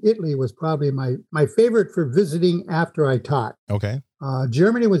favorite, and Italy was probably my favorite for visiting after I taught. Okay.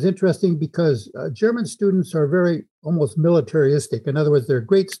 Germany was interesting because German students are very almost militaristic. In other words, they're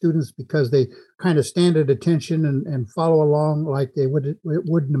great students because they kind of stand at attention and follow along like they would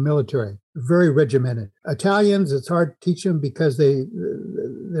in the military. Very regimented. Italians, it's hard to teach them because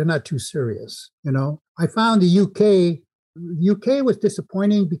they're not too serious. I found the UK was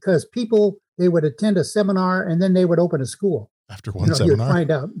disappointing because they would attend a seminar and then they would open a school. After one seminar? You'd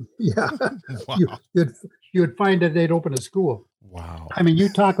find out. Yeah. Wow. You'd find that they'd open a school. Wow. I mean, you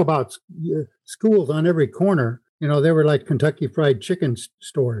talk about schools on every corner. They were like Kentucky Fried Chicken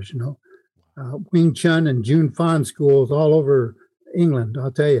stores, Wing Chun and June Fan schools all over England,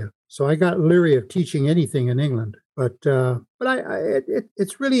 I'll tell you. So I got leery of teaching anything in England. But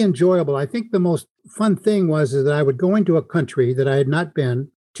it's really enjoyable. I think the most fun thing was that I would go into a country that I had not been,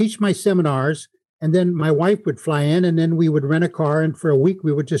 teach my seminars, and then my wife would fly in, and then we would rent a car, and for a week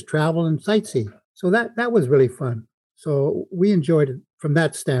we would just travel and sightsee. So that was really fun. So we enjoyed it from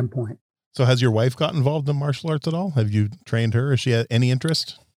that standpoint. So has your wife got involved in martial arts at all? Have you trained her? Has she had any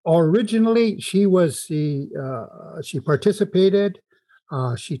interest? Originally, she participated.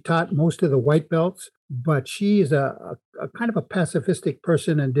 She taught most of the white belts, but she is a kind of a pacifistic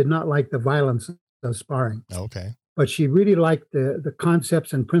person and did not like the violence of sparring. Okay. But she really liked the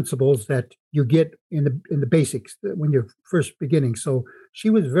concepts and principles that you get in the basics when you're first beginning. So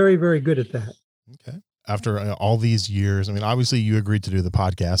she was very, very good at that. Okay. After all these years, I mean, obviously you agreed to do the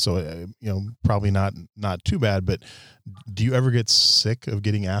podcast, so, probably not too bad, but do you ever get sick of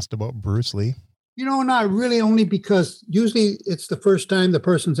getting asked about Bruce Lee? Not really, only because usually it's the first time the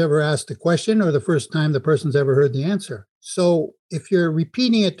person's ever asked a question or the first time the person's ever heard the answer. So if you're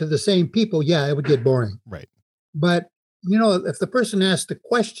repeating it to the same people, yeah, it would get boring. Right. But, if the person asked a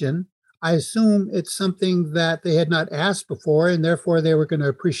question, I assume it's something that they had not asked before, and therefore they were going to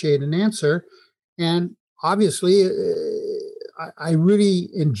appreciate an answer. And obviously, I really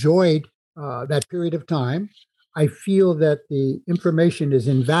enjoyed that period of time. I feel that the information is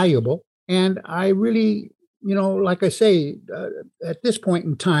invaluable. And I really, like I say, at this point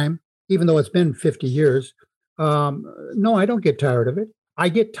in time, even though it's been 50 years, no, I don't get tired of it. I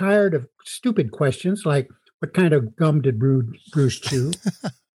get tired of stupid questions like, what kind of gum did Bruce chew?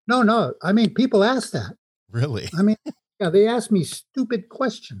 No. I mean, people ask that. Really? I mean, yeah, they ask me stupid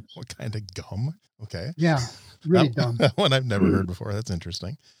questions. What kind of gum? Okay. Yeah, really dumb. That one I've never heard before. That's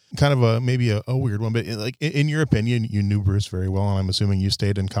interesting. Kind of maybe a weird one, but like in your opinion, you knew Bruce very well, and I'm assuming you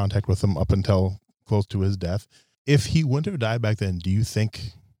stayed in contact with him up until close to his death. If he wouldn't have died back then, do you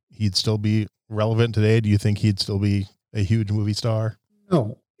think he'd still be relevant today? Do you think he'd still be a huge movie star?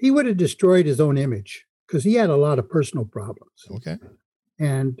 No, he would have destroyed his own image because he had a lot of personal problems. Okay.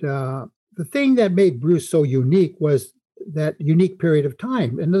 And the thing that made Bruce so unique was that unique period of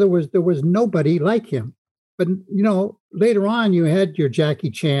time. In other words, there was nobody like him. But, later on, you had your Jackie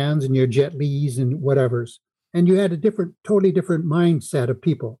Chans and your Jet Lis and whatevers, and you had a totally different mindset of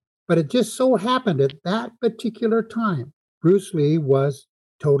people. But it just so happened at that particular time, Bruce Lee was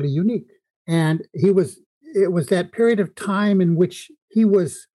totally unique. And it was that period of time in which he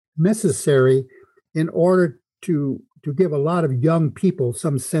was necessary in order to give a lot of young people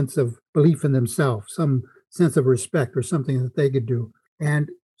some sense of belief in themselves, some sense of respect or something that they could do. And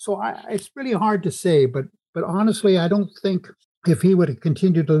so it's really hard to say, but honestly, I don't think if he would have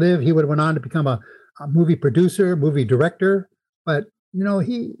continued to live, he would have went on to become a movie producer, movie director. But,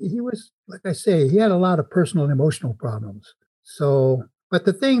 he was, like I say, he had a lot of personal and emotional problems. So, but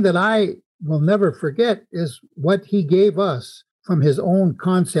the thing that I will never forget is what he gave us from his own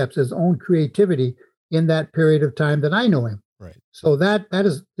concepts, his own creativity in that period of time that I know him. Right. So that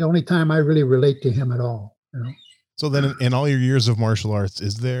is the only time I really relate to him at all. So then in all your years of martial arts,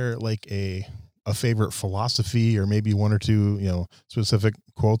 is there like a favorite philosophy or maybe one or two, specific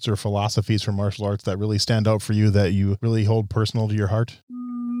quotes or philosophies from martial arts that really stand out for you that you really hold personal to your heart?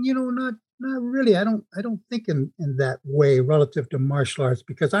 not really. I don't think in that way relative to martial arts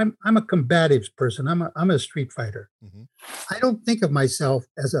because I'm a combatives person. I'm a street fighter. Hmm. I don't think of myself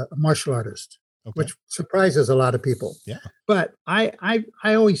as a martial artist, Okay. which surprises a lot of people. Yeah. But I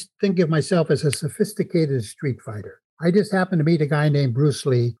always think of myself as a sophisticated street fighter. I just happened to meet a guy named Bruce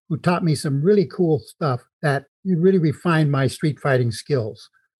Lee who taught me some really cool stuff that really refined my street fighting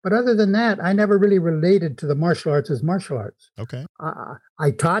skills. But other than that, I never really related to the martial arts as martial arts. Okay.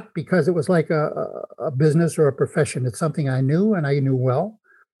 I taught because it was like a business or a profession. It's something I knew and I knew well.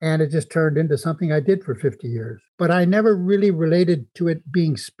 And it just turned into something I did for 50 years. But I never really related to it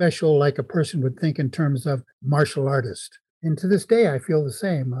being special like a person would think in terms of martial artist. And to this day, I feel the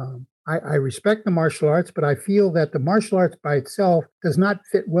same. I respect the martial arts, but I feel that the martial arts by itself does not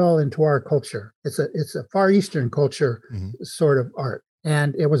fit well into our culture. It's a Far Eastern culture sort of art.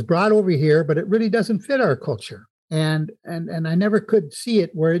 And it was brought over here, but it really doesn't fit our culture. And I never could see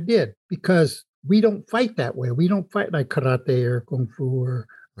it where it did because we don't fight that way. We don't fight like karate or kung fu or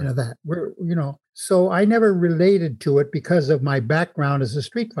that. So I never related to it because of my background as a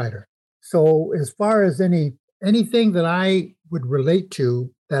street fighter. So as far as anything that I would relate to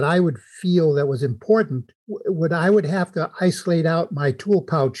that I would feel that was important, I would have to isolate out my tool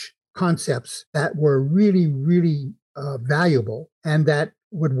pouch concepts that were really, really valuable and that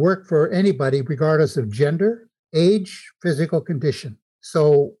would work for anybody, regardless of gender, age, physical condition.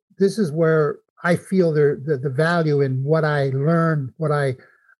 So this is where I feel the value in what I learned, what I,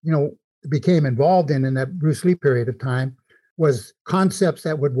 became involved in that Bruce Lee period of time was concepts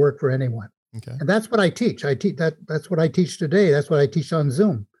that would work for anyone. Okay. And that's what I teach. That's what I teach today. That's what I teach on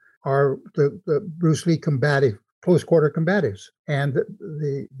Zoom, are the Bruce Lee combative, close quarter combatives, and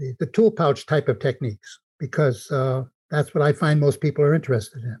the tool pouch type of techniques, because that's what I find most people are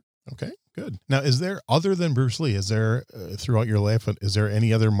interested in. Okay, good. Now, is there, other than Bruce Lee, is there throughout your life, is there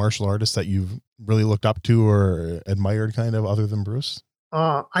any other martial artists that you've really looked up to or admired kind of other than Bruce?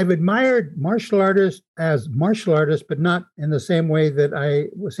 I've admired martial artists as martial artists, but not in the same way that I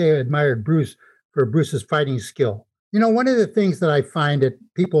would say I admired Bruce for Bruce's fighting skill. One of the things that I find that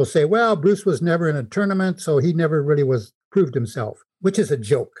people say, well, Bruce was never in a tournament, so he never really proved himself, which is a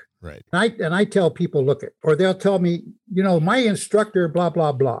joke. Right. And I tell people, or they'll tell me, my instructor, blah,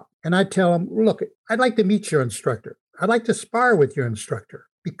 blah, blah. And I tell them, look, I'd like to meet your instructor. I'd like to spar with your instructor.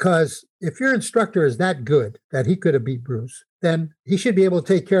 Because if your instructor is that good that he could have beat Bruce, then he should be able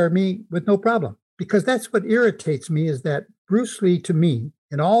to take care of me with no problem. Because that's what irritates me, is that Bruce Lee, to me,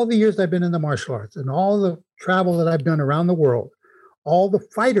 in all the years I've been in the martial arts and all the travel that I've done around the world, all the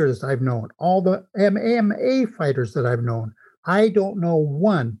fighters I've known, all the MMA fighters that I've known, I don't know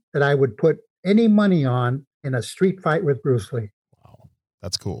one that I would put any money on in a street fight with Bruce Lee. Wow,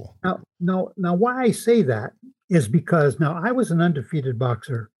 that's cool. Now, why I say that is because I was an undefeated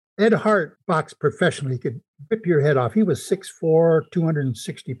boxer. Ed Hart boxed professionally. He could rip your head off. He was 6'4",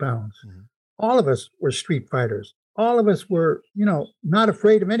 260 pounds. Mm-hmm. All of us were street fighters. All of us were, not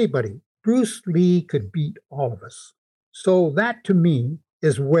afraid of anybody. Bruce Lee could beat all of us. So that, to me,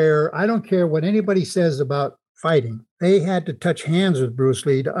 is where I don't care what anybody says about fighting. They had to touch hands with Bruce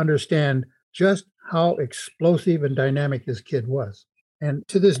Lee to understand just how explosive and dynamic this kid was. And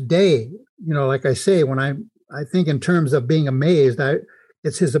to this day, like I say, when I think in terms of being amazed,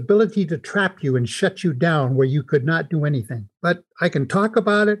 it's his ability to trap you and shut you down where you could not do anything. But I can talk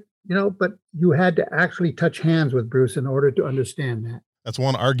about it, but you had to actually touch hands with Bruce in order to understand that. That's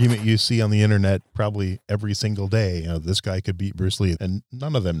one argument you see on the internet probably every single day. This guy could beat Bruce Lee, and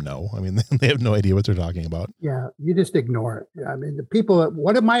none of them know. I mean, they have no idea what they're talking about. Yeah, you just ignore it. I mean, the people,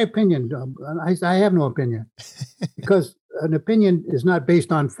 what is my opinion? I have no opinion because an opinion is not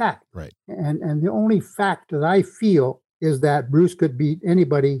based on fact. Right. And the only fact that I feel is that Bruce could beat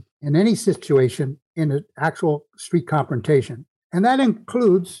anybody in any situation in an actual street confrontation. And that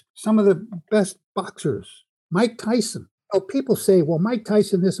includes some of the best boxers. Mike Tyson. People say, well, Mike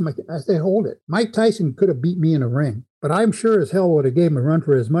Tyson, this and Mike. I say, hold it. Mike Tyson could have beat me in a ring, but I'm sure as hell would have gave him a run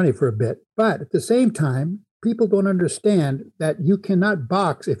for his money for a bit. But at the same time, people don't understand that you cannot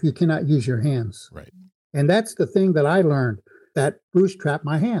box if you cannot use your hands. Right. And that's the thing that I learned, that Bruce trapped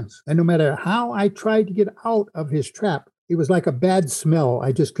my hands. And no matter how I tried to get out of his trap, it was like a bad smell.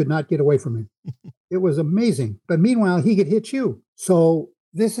 I just could not get away from him. It was amazing. But meanwhile, he could hit you. So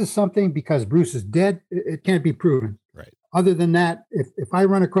this is something, because Bruce is dead, it can't be proven. Right. Other than that, if I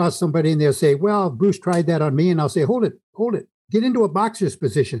run across somebody and they'll say, well, Bruce tried that on me, and I'll say, hold it. Get into a boxer's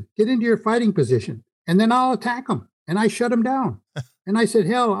position. Get into your fighting position. And then I'll attack him. And I shut him down. And I said,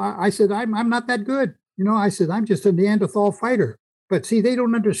 hell, I said, I'm not that good. I said, I'm just a Neanderthal fighter. But see, they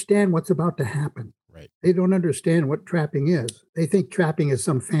don't understand what's about to happen. Right. They don't understand what trapping is. They think trapping is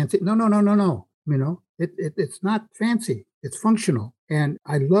some fancy. No, no, no, no, no. It's not fancy. It's functional. And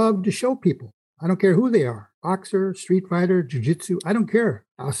I love to show people. I don't care who they are, boxer, street fighter, jiu-jitsu. I don't care.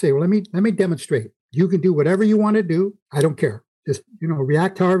 I'll say, well, let me demonstrate. You can do whatever you want to do. I don't care. Just,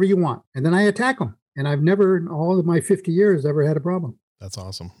 react however you want. And then I attack them. And I've never, in all of my 50 years, ever had a problem. That's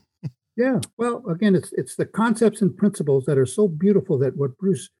awesome. Yeah. Well, again, it's the concepts and principles that are so beautiful that what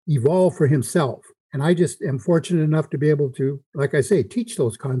Bruce evolved for himself. And I just am fortunate enough to be able to, like I say, teach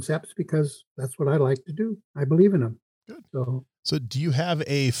those concepts because that's what I like to do. I believe in them. Good. So do you have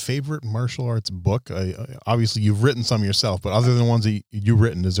a favorite martial arts book? Obviously, you've written some yourself, but other than the ones that you've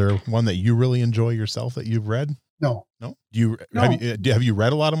written, is there one that you really enjoy yourself that you've read? No. No? No. Have you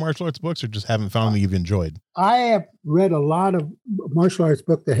read a lot of martial arts books or just haven't found that you've enjoyed? I have read a lot of martial arts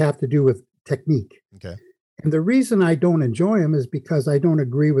books that have to do with technique. Okay. And the reason I don't enjoy them is because I don't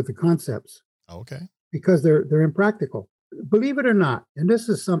agree with the concepts. Okay. Because they're impractical. Believe it or not, and this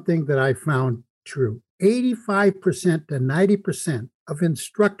is something that I found true, 85% to 90% of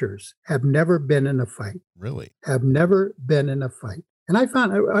instructors have never been in a fight. Really? Have never been in a fight. And I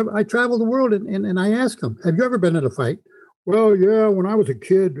found, I travel the world and I ask them, have you ever been in a fight? Well, yeah, when I was a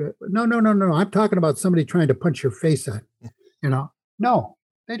kid. No. I'm talking about somebody trying to punch your face out. No,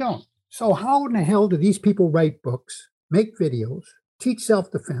 they don't. So how in the hell do these people write books, make videos, teach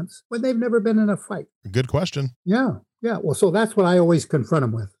self-defense when they've never been in a fight? Good question. Yeah. Well, so that's what I always confront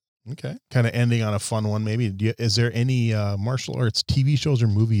them with. Okay. Kind of ending on a fun one, maybe. Is there any martial arts TV shows or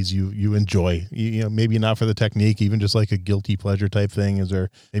movies you enjoy? Maybe not for the technique, even just like a guilty pleasure type thing. Is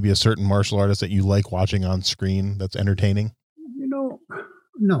there maybe a certain martial artist that you like watching on screen that's entertaining?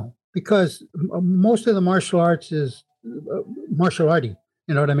 No, because most of the martial arts is martial arty.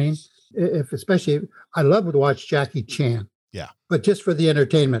 You know what I mean? Especially, I love to watch Jackie Chan. Yeah. But just for the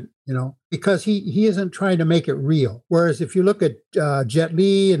entertainment, because he isn't trying to make it real. Whereas if you look at Jet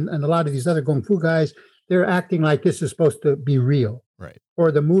Li and a lot of these other Kung Fu guys, they're acting like this is supposed to be real. Right.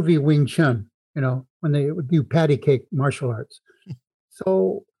 Or the movie Wing Chun, when they do patty cake martial arts.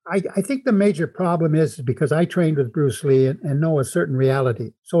 So I think the major problem is because I trained with Bruce Lee and know a certain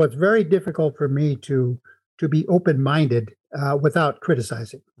reality. So it's very difficult for me to be open-minded without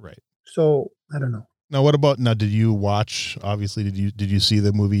criticizing. Right. So I don't know. Now, did you watch, obviously, did you see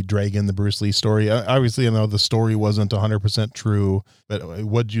the movie Dragon, the Bruce Lee story? Obviously, I know the story wasn't 100% true, but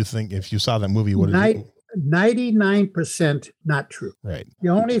what did you think if you saw that movie? 99% not true. Right. The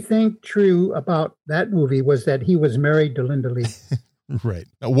only thing true about that movie was that he was married to Linda Lee. Right.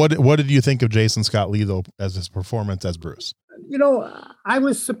 Now, what did you think of Jason Scott Lee, though, as his performance as Bruce? I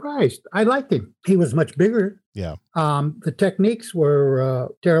was surprised. I liked him. He was much bigger. Yeah. The techniques were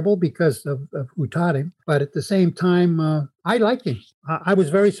terrible because of who taught him. But at the same time, I liked him. I was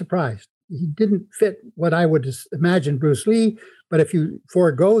very surprised. He didn't fit what I would imagine Bruce Lee. But if you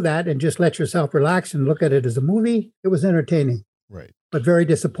forego that and just let yourself relax and look at it as a movie, it was entertaining. Right. But very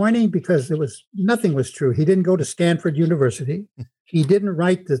disappointing because nothing was true. He didn't go to Stanford University. He didn't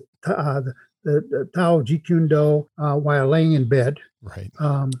write the Tao Jeet Kune Do while laying in bed. Right.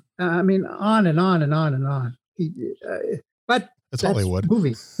 I mean, on and on and on and on. But that's Hollywood.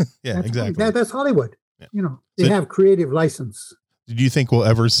 Movie. Yeah, that's exactly. That's Hollywood. Yeah. They have creative license. Do you think we'll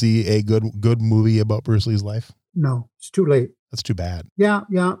ever see a good movie about Bruce Lee's life? No, it's too late. That's too bad. Yeah.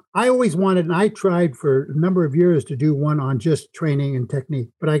 I always wanted, and I tried for a number of years to do one on just training and technique,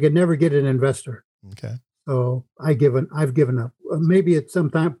 but I could never get an investor. Okay. So I've given up. Maybe at some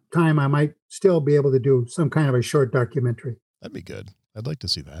time I might still be able to do some kind of a short documentary. That'd be good. I'd like to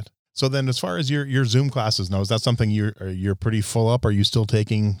see that. So then, as far as your Zoom classes now, is that something you're pretty full up? Are you still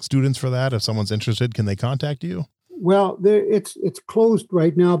taking students for that? If someone's interested, can they contact you? Well, it's closed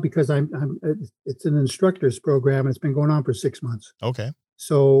right now because it's an instructor's program and it's been going on for 6 months. Okay.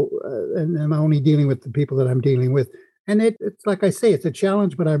 So and I'm only dealing with the people that I'm dealing with, and it's like I say, it's a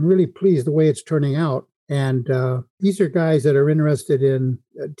challenge, but I'm really pleased the way it's turning out. And these are guys that are interested in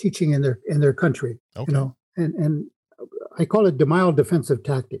teaching in their country. Okay. And I call it DeMille defensive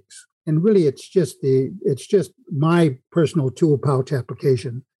tactics. And really, it's just my personal tool pouch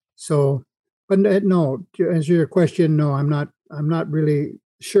application. So, but no, to answer your question, no, I'm not really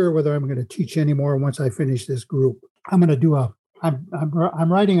sure whether I'm going to teach anymore once I finish this group. I'm going to do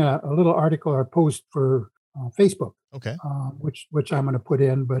I'm writing a little article or post for Facebook. Okay. Which I'm going to put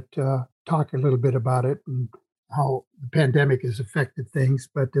in, but talk a little bit about it and how the pandemic has affected things.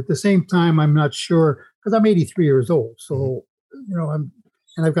 But at the same time, I'm not sure because I'm 83 years old. So,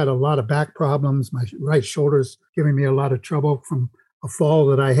 I've got a lot of back problems. My right shoulder's giving me a lot of trouble from a fall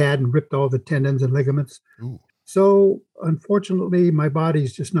that I had and ripped all the tendons and ligaments. Ooh. So unfortunately, my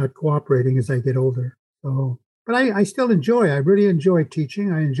body's just not cooperating as I get older. So, but I still I really enjoy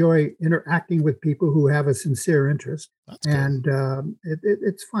teaching. I enjoy interacting with people who have a sincere interest, That's cool. and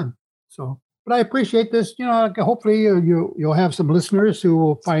it's fun. So, but I appreciate this. Hopefully you'll have some listeners who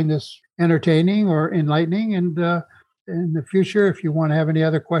will find this entertaining or enlightening, and in the future, if you want to have any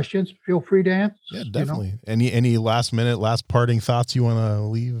other questions, feel free to answer. Yeah, definitely. Any last parting thoughts you want to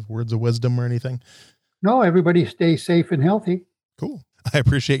leave? Words of wisdom or anything? No, everybody stay safe and healthy. Cool. I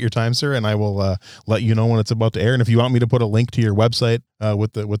appreciate your time, sir, and I will let you know when it's about to air. And if you want me to put a link to your website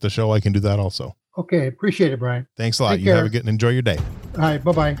with the show, I can do that also. Okay, appreciate it, Brian. Thanks a lot. You have a good and enjoy your day. All right,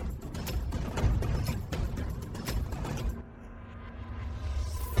 bye-bye.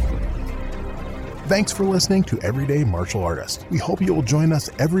 Thanks for listening to Everyday Martial Artist. We hope you will join us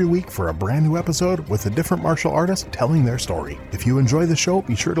every week for a brand new episode with a different martial artist telling their story. If you enjoy the show,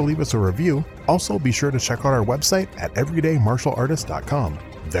 be sure to leave us a review. Also, be sure to check out our website at everydaymartialartist.com.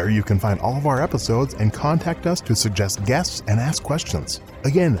 There you can find all of our episodes and contact us to suggest guests and ask questions.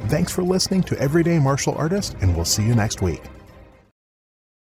 Again, thanks for listening to Everyday Martial Artist, and we'll see you next week.